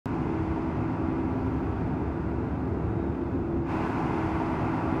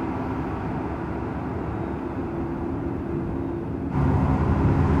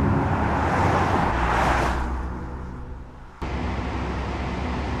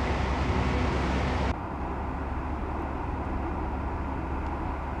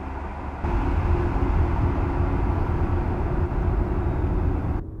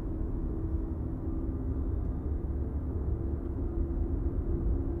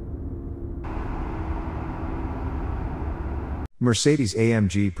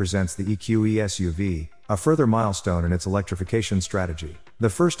Mercedes-AMG presents the EQE SUV, a further milestone in its electrification strategy,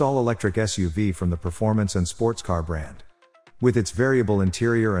 the first all-electric SUV from the performance and sports car brand. With its variable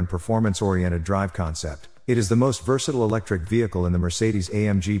interior and performance-oriented drive concept, it is the most versatile electric vehicle in the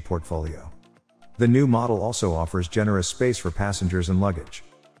Mercedes-AMG portfolio. The new model also offers generous space for passengers and luggage.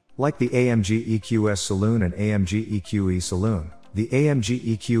 Like the AMG EQS Saloon and AMG EQE Saloon, the AMG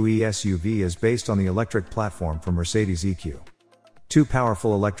EQE SUV is based on the electric platform from Mercedes EQ. Two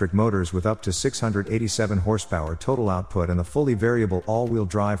powerful electric motors with up to 687 horsepower total output and the fully variable all-wheel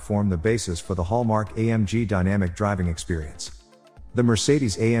drive form the basis for the hallmark AMG dynamic driving experience. The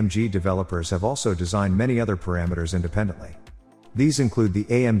Mercedes-AMG developers have also designed many other parameters independently. These include the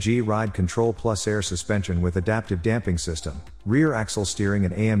AMG Ride Control Plus air suspension with adaptive damping system, rear axle steering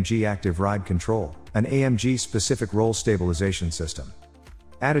and AMG Active Ride Control, an AMG-specific roll stabilization system.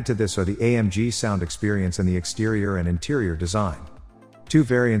 Added to this are the AMG sound experience and the exterior and interior design. Two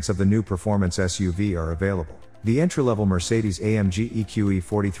variants of the new performance SUV are available: the entry-level Mercedes-AMG EQE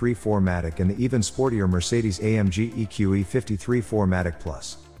 43 4MATIC and the even sportier Mercedes-AMG EQE 53 4MATIC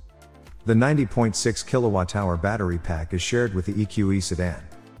Plus. The 90.6 kWh battery pack is shared with the EQE sedan.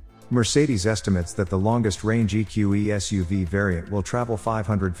 Mercedes estimates that the longest range EQE SUV variant will travel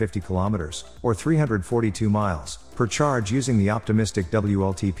 550 km, or 342 miles, per charge using the optimistic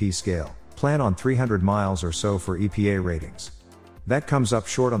WLTP scale, plan on 300 miles or so for EPA ratings. That comes up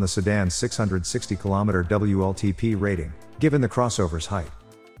short on the sedan's 660 km WLTP rating, given the crossover's height.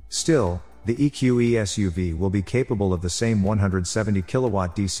 Still, the EQE SUV will be capable of the same 170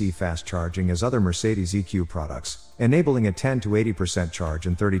 kW DC fast charging as other Mercedes EQ products, enabling a 10 to 80% charge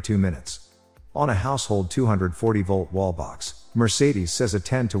in 32 minutes. On a household 240-volt wall box, Mercedes says a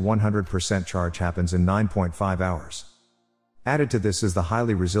 10 to 100% charge happens in 9.5 hours. Added to this is the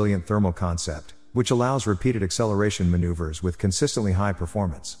highly resilient thermal concept, which allows repeated acceleration maneuvers with consistently high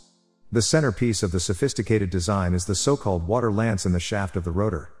performance. The centerpiece of the sophisticated design is the so-called water lance in the shaft of the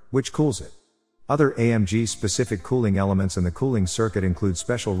rotor, which cools it. Other AMG-specific cooling elements in the cooling circuit include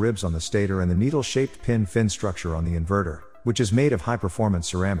special ribs on the stator and the needle-shaped fin structure on the inverter, which is made of high-performance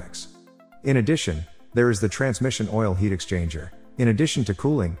ceramics. In addition, there is the transmission oil heat exchanger. In addition to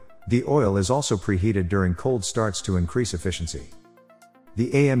cooling, the oil is also preheated during cold starts to increase efficiency. The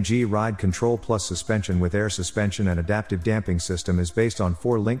AMG Ride Control Plus suspension with air suspension and adaptive damping system is based on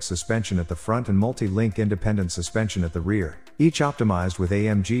 4-link suspension at the front and multi-link independent suspension at the rear, each optimized with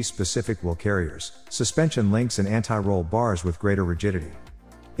AMG-specific wheel carriers, suspension links and anti-roll bars with greater rigidity.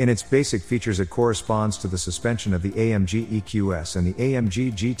 In its basic features it corresponds to the suspension of the AMG EQS and the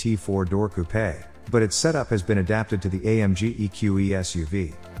AMG GT 4-door coupe, but its setup has been adapted to the AMG EQE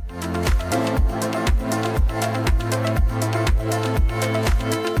SUV.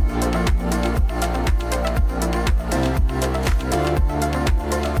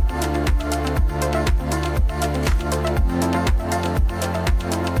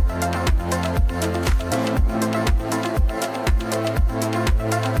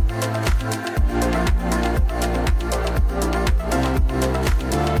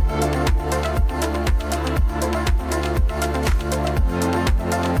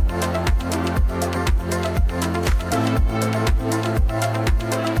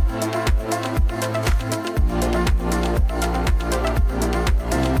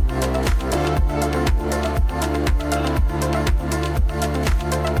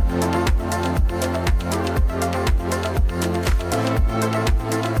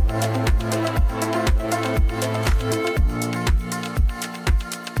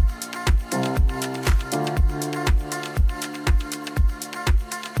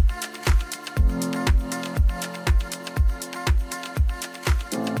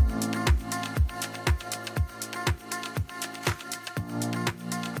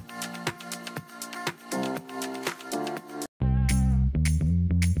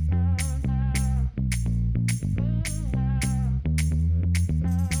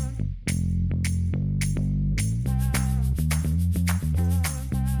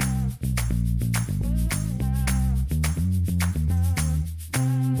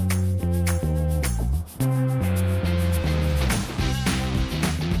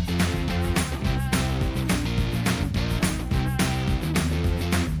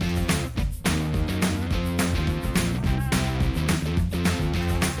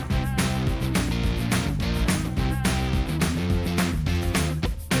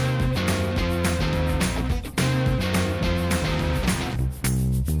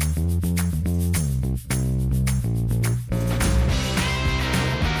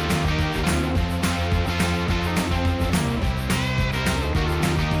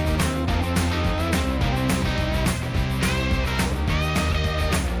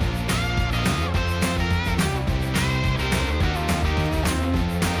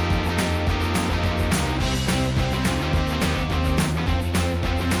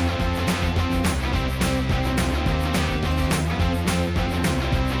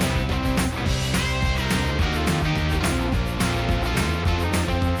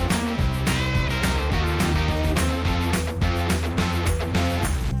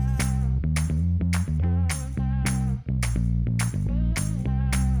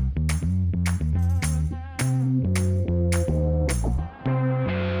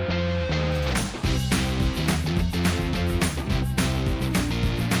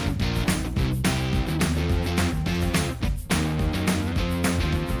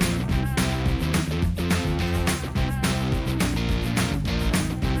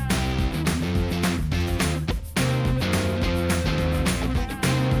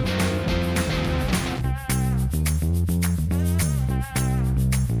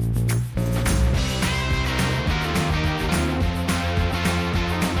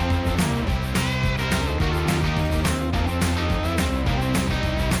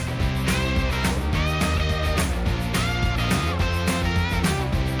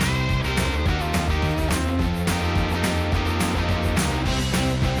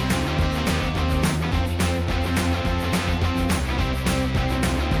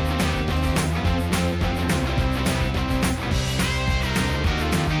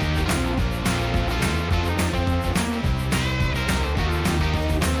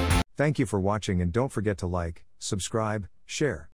 Thank you for watching and don't forget to like, subscribe, share.